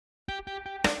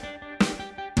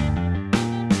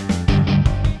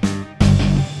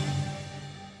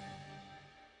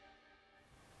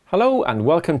Hello and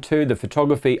welcome to the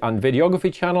Photography and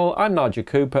Videography channel. I'm Nigel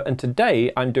Cooper and today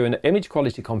I'm doing an image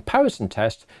quality comparison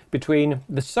test between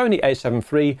the Sony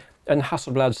A7 III and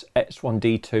Hasselblad's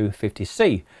X1D II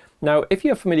 50C. Now if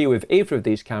you're familiar with either of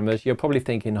these cameras, you're probably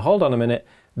thinking, hold on a minute,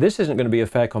 this isn't going to be a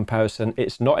fair comparison,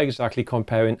 it's not exactly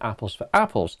comparing apples for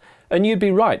apples. And you'd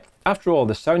be right. After all,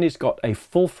 the Sony's got a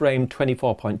full frame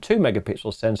 24.2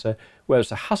 megapixel sensor, whereas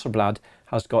the Hasselblad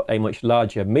has got a much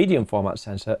larger medium format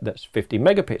sensor that's 50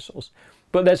 megapixels.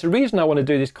 But there's a reason I want to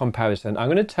do this comparison. I'm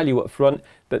going to tell you up front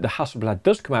that the Hasselblad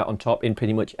does come out on top in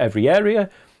pretty much every area,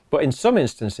 but in some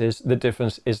instances the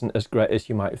difference isn't as great as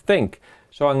you might think.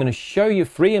 So I'm going to show you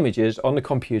 3 images on the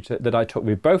computer that I took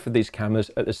with both of these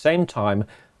cameras at the same time,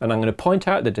 and I'm going to point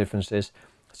out the differences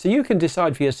so you can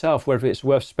decide for yourself whether it's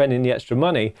worth spending the extra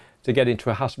money to get into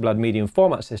a Hasselblad medium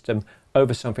format system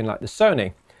over something like the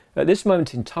Sony. At this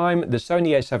moment in time, the Sony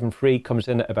A7 III comes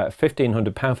in at about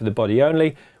 £1,500 for the body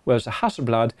only, whereas the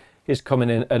Hasselblad is coming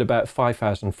in at about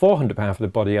 £5,400 for the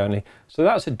body only. So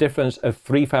that's a difference of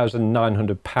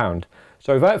 £3,900.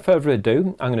 So without further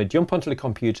ado, I'm going to jump onto the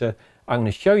computer, I'm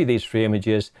going to show you these 3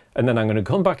 images, and then I'm going to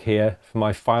come back here for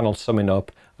my final summing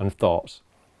up and thoughts.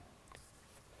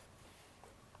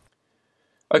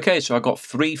 Okay, so I've got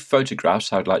 3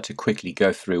 photographs I'd like to quickly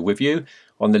go through with you.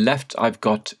 On the left, I've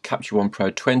got Capture One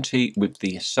Pro 20 with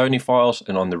the Sony files,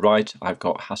 and on the right, I've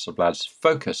got Hasselblad's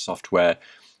Focus software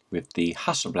with the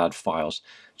Hasselblad files.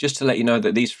 Just to let you know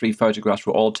that these 3 photographs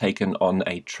were all taken on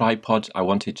a tripod. I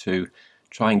wanted to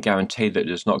try and guarantee that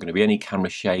there's not going to be any camera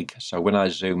shake, so when I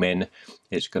zoom in,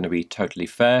 it's going to be totally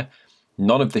fair.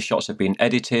 None of the shots have been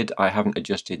edited. I haven't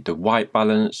adjusted the white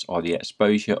balance or the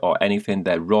exposure or anything.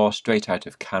 They're raw, straight out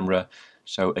of camera.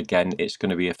 So again, it's going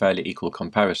to be a fairly equal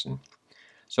comparison.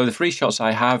 So the 3 shots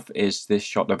I have is this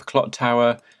shot of a clock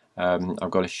tower.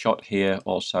 I've got a shot here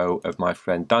also of my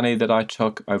friend Danny that I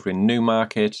took over in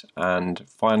Newmarket. And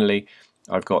finally,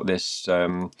 I've got this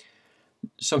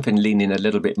something leaning a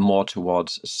little bit more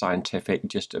towards scientific,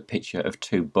 just a picture of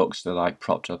 2 books that I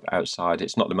propped up outside.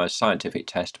 It's not the most scientific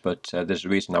test, but there's a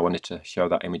reason I wanted to show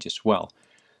that image as well.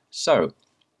 So,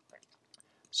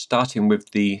 starting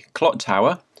with the clock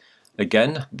tower,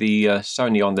 again, the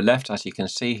Sony on the left, as you can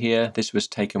see here, this was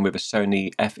taken with a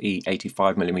Sony FE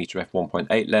 85mm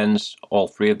f1.8 lens. All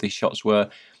 3 of these shots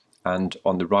were. And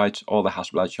on the right, all the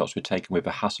Hasselblad shots were taken with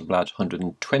a Hasselblad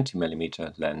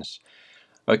 120mm lens.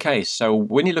 Okay, so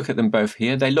when you look at them both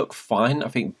here, they look fine. I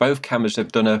think both cameras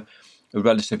have done a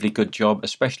relatively good job,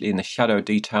 especially in the shadow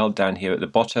detail down here at the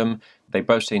bottom. They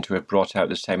both seem to have brought out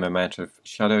the same amount of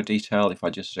shadow detail. If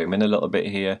I just zoom in a little bit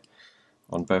here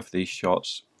on both of these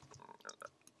shots.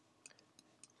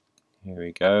 Here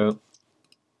we go.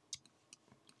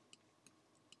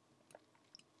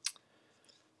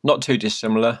 Not too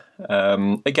dissimilar.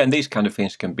 Again, these kind of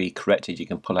things can be corrected. You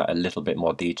can pull out a little bit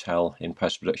more detail in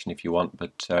post-production if you want,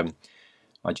 but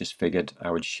I just figured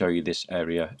I would show you this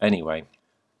area anyway.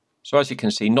 So as you can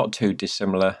see, not too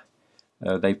dissimilar.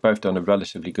 They've both done a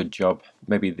relatively good job.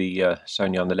 Maybe the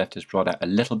Sony on the left has brought out a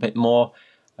little bit more.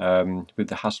 With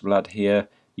the Hasselblad here,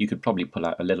 you could probably pull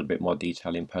out a little bit more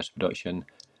detail in post-production.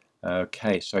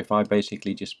 Okay, so if I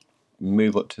basically just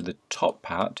move up to the top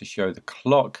part to show the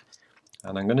clock,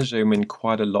 and I'm going to zoom in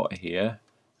quite a lot here.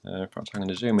 In fact, I'm going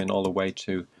to zoom in all the way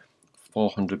to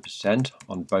 400%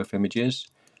 on both images.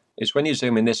 It's when you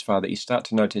zoom in this far that you start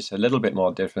to notice a little bit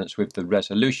more difference with the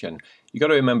resolution. You've got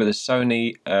to remember the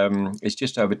Sony is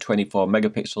just over 24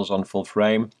 megapixels on full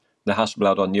frame. The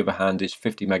Hasselblad, on the other hand, is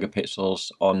 50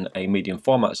 megapixels on a medium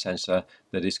format sensor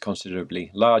that is considerably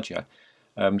larger.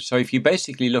 So if you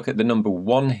basically look at the number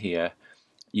 1 here,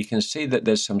 you can see that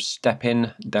there's some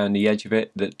stepping down the edge of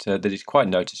it that is quite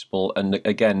noticeable. And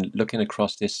again, looking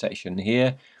across this section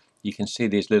here, you can see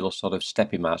these little sort of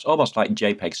stepping marks, almost like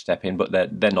JPEG stepping, but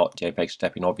they're not JPEG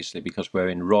stepping, obviously, because we're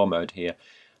in RAW mode here.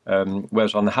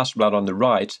 Whereas on the Hasselblad on the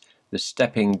right, the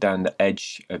stepping down the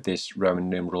edge of this Roman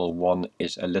numeral 1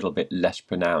 is a little bit less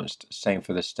pronounced. Same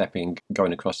for the stepping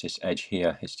going across this edge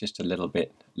here. It's just a little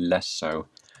bit less so.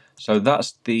 So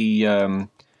that's the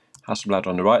Hasselblad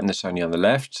on the right and the Sony on the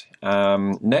left.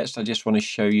 Next, I just want to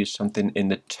show you something in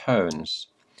the tones.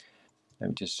 Let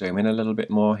me just zoom in a little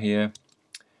bit more here.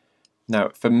 Now,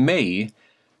 for me,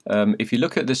 if you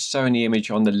look at the Sony image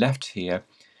on the left here,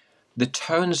 the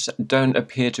tones don't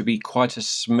appear to be quite as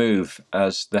smooth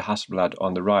as the Hasselblad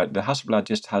on the right. The Hasselblad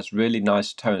just has really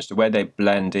nice tones. The way they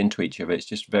blend into each other, it's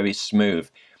just very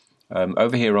smooth.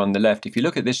 Over here on the left, if you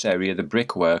look at this area, the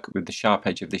brickwork with the sharp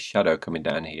edge of this shadow coming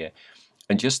down here,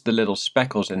 and just the little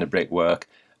speckles in the brickwork,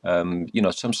 you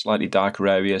know, some slightly darker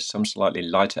areas, some slightly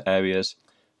lighter areas.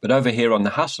 But over here on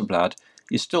the Hasselblad,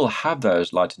 you still have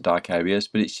those light and dark areas,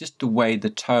 but it's just the way the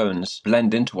tones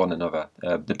blend into one another.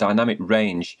 The dynamic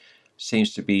range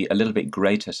seems to be a little bit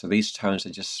greater, so these tones are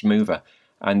just smoother.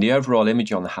 And the overall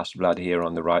image on the Hasselblad here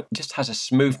on the right just has a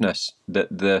smoothness that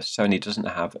the Sony doesn't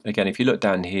have. Again, if you look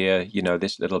down here, you know,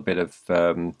 this little bit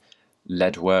of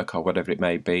lead work or whatever it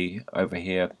may be over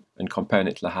here, and comparing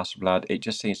it to the Hasselblad, it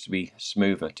just seems to be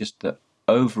smoother. Just the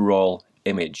overall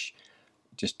image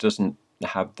just doesn't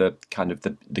have the kind of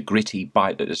the gritty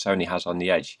bite that the Sony has on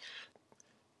the edge.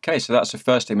 Okay, so that's the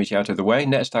first image out of the way.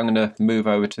 Next I'm going to move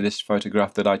over to this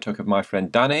photograph that I took of my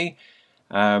friend Danny.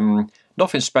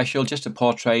 Nothing special, just a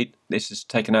portrait. This is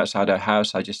taken outside her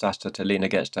house. I just asked her to lean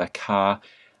against her car.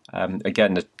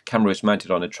 Again, the camera is mounted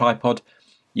on a tripod.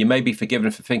 You may be forgiven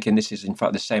for thinking this is in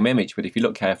fact the same image, but if you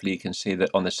look carefully you can see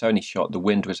that on the Sony shot the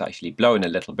wind was actually blowing a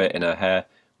little bit in her hair,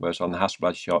 whereas on the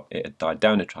Hasselblad shot it had died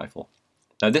down a trifle.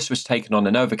 Now this was taken on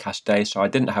an overcast day, so I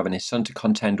didn't have any sun to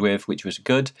contend with, which was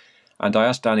good, and I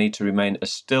asked Danny to remain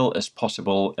as still as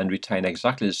possible and retain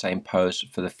exactly the same pose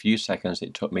for the few seconds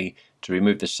it took me to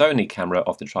remove the Sony camera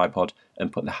off the tripod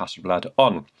and put the Hasselblad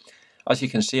on. As you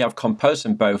can see, I've composed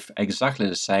them both exactly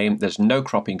the same. There's no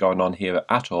cropping going on here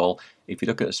at all. If you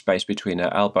look at the space between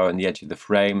her elbow and the edge of the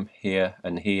frame, here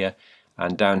and here,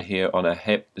 and down here on her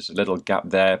hip, there's a little gap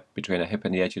there between her hip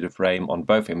and the edge of the frame on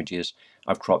both images.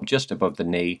 I've cropped just above the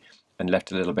knee and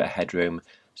left a little bit of headroom,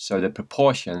 so the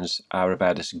proportions are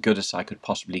about as good as I could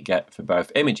possibly get for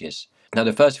both images. Now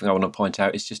the first thing I want to point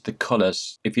out is just the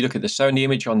colours. If you look at the Sony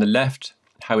image on the left,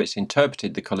 how it's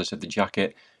interpreted the colours of the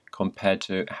jacket compared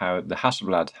to how the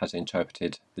Hasselblad has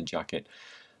interpreted the jacket.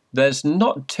 There's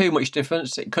not too much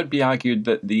difference. It could be argued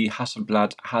that the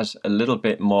Hasselblad has a little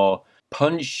bit more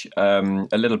punch, a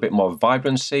little bit more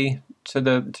vibrancy to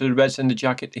the reds in the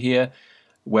jacket here,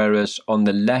 whereas on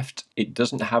the left it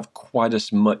doesn't have quite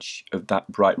as much of that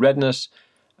bright redness.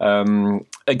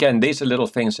 Again, these are little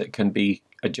things that can be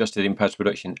adjusted in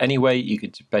post-production anyway. You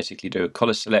could basically do a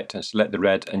color select and select the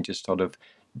red and just sort of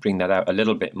bring that out a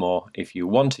little bit more if you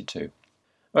wanted to.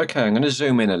 Okay, I'm going to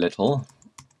zoom in a little.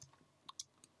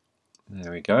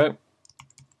 There we go.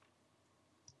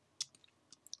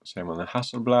 Same on the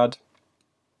Hasselblad.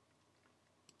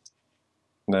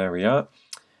 There we are.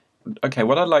 Okay,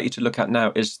 what I'd like you to look at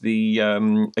now is the,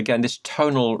 again, this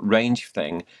tonal range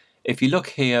thing. If you look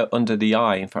here under the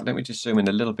eye, in fact, let me just zoom in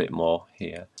a little bit more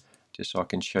here, just so I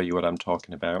can show you what I'm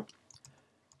talking about.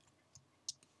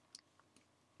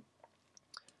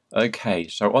 Okay,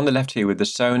 so on the left here with the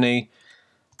Sony,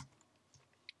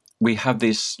 we have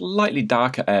these slightly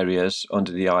darker areas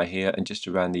under the eye here and just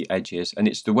around the edges, and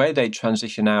it's the way they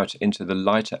transition out into the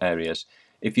lighter areas.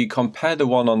 If you compare the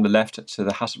one on the left to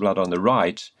the Hasselblad on the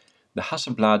right, the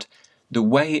Hasselblad, the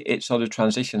way it sort of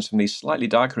transitions from these slightly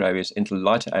darker areas into the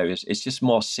lighter areas, it's just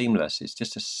more seamless. It's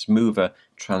just a smoother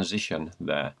transition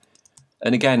there.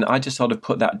 And again, I just sort of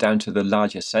put that down to the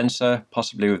larger sensor,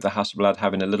 possibly with the Hasselblad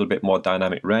having a little bit more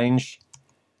dynamic range.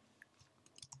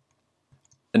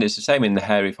 And it's the same in the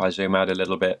hair. If I zoom out a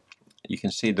little bit, you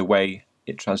can see the way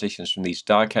it transitions from these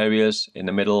dark areas in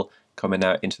the middle coming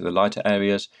out into the lighter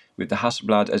areas. With the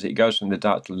Hasselblad, as it goes from the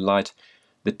dark to the light,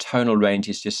 the tonal range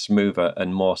is just smoother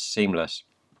and more seamless.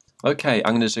 Okay,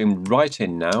 I'm going to zoom right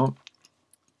in now.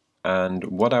 And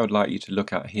what I would like you to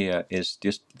look at here is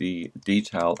just the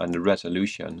detail and the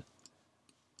resolution.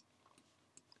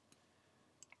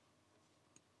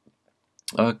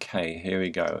 Okay, here we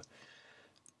go.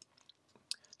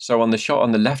 So on the shot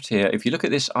on the left here, if you look at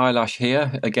this eyelash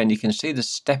here, again you can see the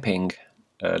stepping,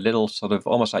 little sort of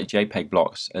almost like JPEG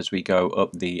blocks as we go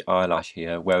up the eyelash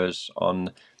here, whereas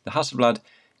on the Hasselblad,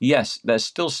 yes, there's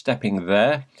still stepping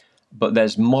there, but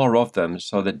there's more of them,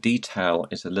 so the detail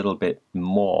is a little bit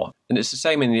more. And it's the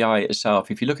same in the eye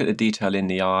itself. If you look at the detail in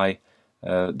the eye,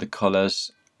 the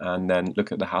colours, and then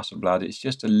look at the Hasselblad, it's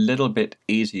just a little bit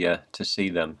easier to see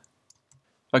them.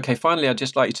 Okay, finally I'd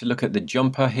just like you to look at the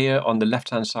jumper here on the left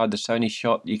hand side, the Sony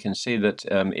shot. You can see that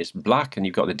it's black and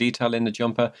you've got the detail in the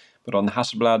jumper, but on the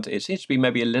Hasselblad it seems to be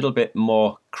maybe a little bit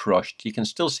more crushed. You can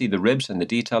still see the ribs and the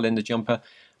detail in the jumper,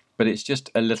 but it's just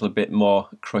a little bit more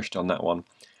crushed on that one.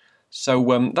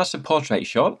 So that's a portrait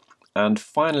shot. And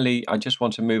finally, I just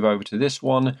want to move over to this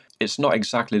one. It's not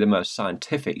exactly the most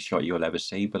scientific shot you'll ever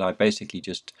see, but I basically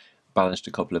just balanced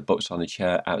a couple of books on a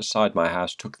chair outside my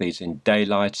house, took these in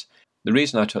daylight. The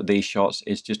reason I took these shots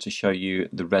is just to show you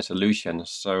the resolution.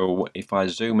 So if I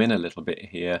zoom in a little bit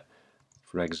here,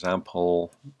 for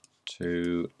example,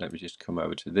 let me just come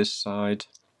over to this side.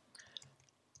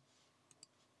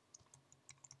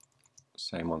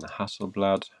 Same on the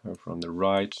Hasselblad over on the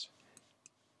right.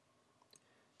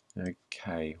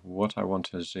 Okay, what I want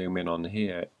to zoom in on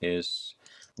here is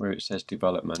where it says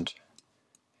development.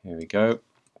 Here we go.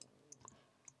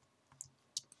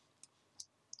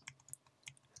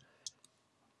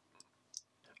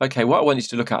 Okay, what I want you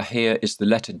to look at here is the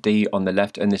letter D on the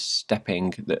left and this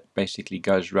stepping that basically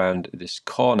goes around this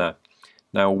corner.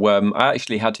 Now, I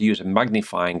actually had to use a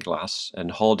magnifying glass and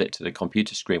hold it to the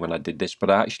computer screen when I did this, but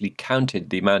I actually counted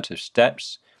the amount of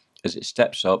steps as it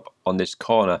steps up on this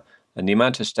corner, and the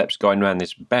amount of steps going around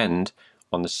this bend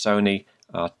on the Sony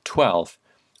are 12.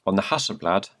 On the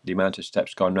Hasselblad, the amount of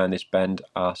steps going around this bend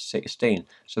are 16.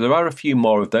 So there are a few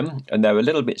more of them, and they're a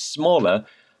little bit smaller,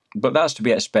 but that's to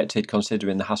be expected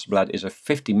considering the Hasselblad is a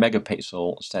 50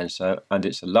 megapixel sensor and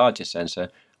it's a larger sensor,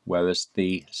 whereas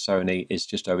the Sony is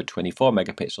just over 24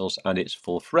 megapixels and it's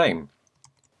full frame.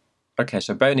 Okay,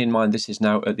 so bearing in mind this is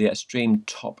now at the extreme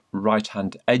top right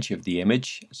hand edge of the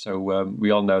image, so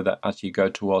we all know that as you go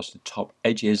towards the top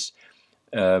edges,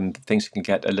 things can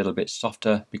get a little bit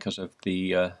softer because of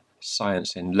the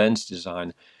science in lens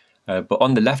design. But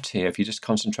on the left here, if you just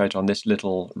concentrate on this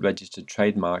little registered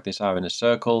trademark, this arrow in a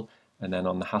circle, and then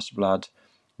on the Hasselblad,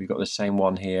 we've got the same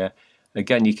one here.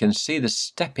 Again, you can see the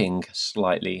stepping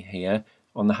slightly here.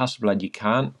 On the Hasselblad, you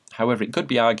can't. However, it could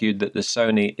be argued that the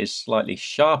Sony is slightly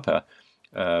sharper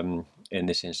in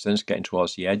this instance, getting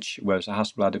towards the edge, whereas the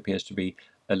Hasselblad appears to be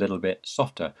a little bit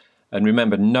softer. And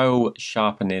remember, no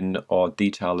sharpening or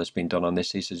detail has been done on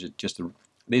this. These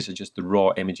are just the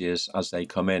raw images as they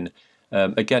come in.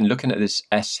 Again, looking at this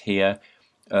S here,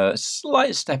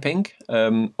 slight stepping.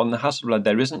 On the Hasselblad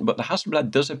there isn't, but the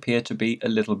Hasselblad does appear to be a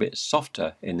little bit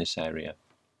softer in this area.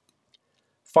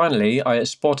 Finally, I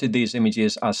exported these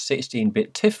images as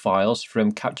 16-bit TIFF files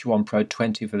from Capture One Pro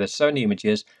 20 for the Sony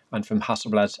images and from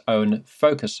Hasselblad's own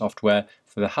focus software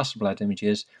for the Hasselblad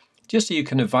images, just so you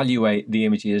can evaluate the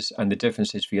images and the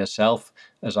differences for yourself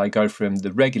as I go from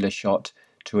the regular shot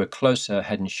to a closer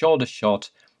head and shoulder shot,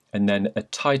 and then a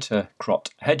tighter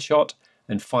cropped headshot,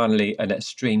 and finally an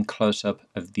extreme close-up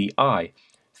of the eye.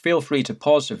 Feel free to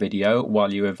pause the video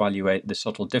while you evaluate the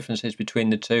subtle differences between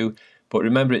the two, but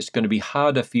remember it's going to be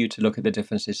harder for you to look at the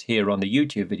differences here on the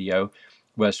YouTube video,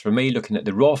 whereas for me, looking at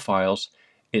the raw files,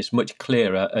 it's much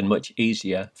clearer and much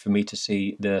easier for me to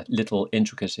see the little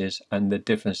intricacies and the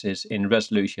differences in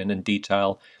resolution and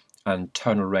detail and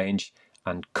tonal range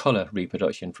and colour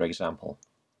reproduction, for example.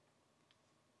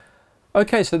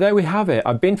 Okay, so there we have it.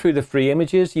 I've been through the three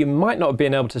images. You might not have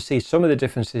been able to see some of the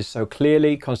differences so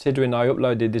clearly, considering I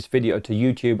uploaded this video to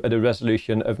YouTube at a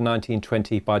resolution of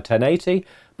 1920 by 1080.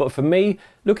 But for me,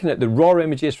 looking at the raw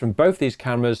images from both these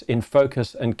cameras in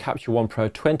focus and Capture One Pro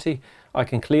 20, I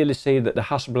can clearly see that the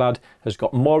Hasselblad has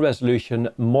got more resolution,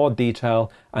 more detail,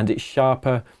 and it's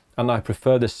sharper. And I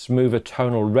prefer the smoother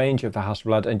tonal range of the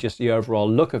Hasselblad and just the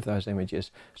overall look of those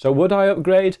images. So would I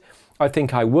upgrade? I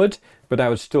think I would, but I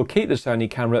would still keep the Sony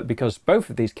camera because both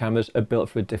of these cameras are built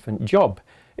for a different job.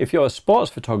 If you're a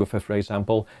sports photographer, for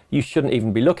example, you shouldn't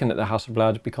even be looking at the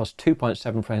Hasselblad because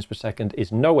 2.7 frames per second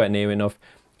is nowhere near enough,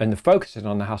 and the focusing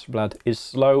on the Hasselblad is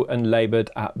slow and laboured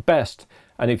at best.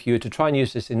 And if you were to try and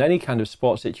use this in any kind of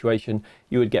sports situation,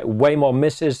 you would get way more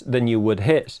misses than you would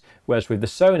hits. Whereas with the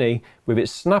Sony, with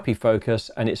its snappy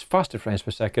focus and its faster frames per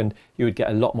second, you would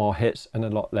get a lot more hits and a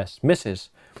lot less misses.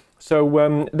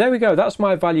 So there we go, that's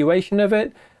my evaluation of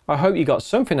it. I hope you got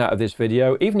something out of this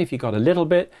video. Even if you got a little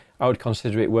bit, I would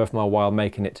consider it worth my while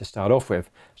making it to start off with.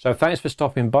 So thanks for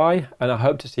stopping by, and I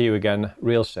hope to see you again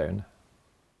real soon.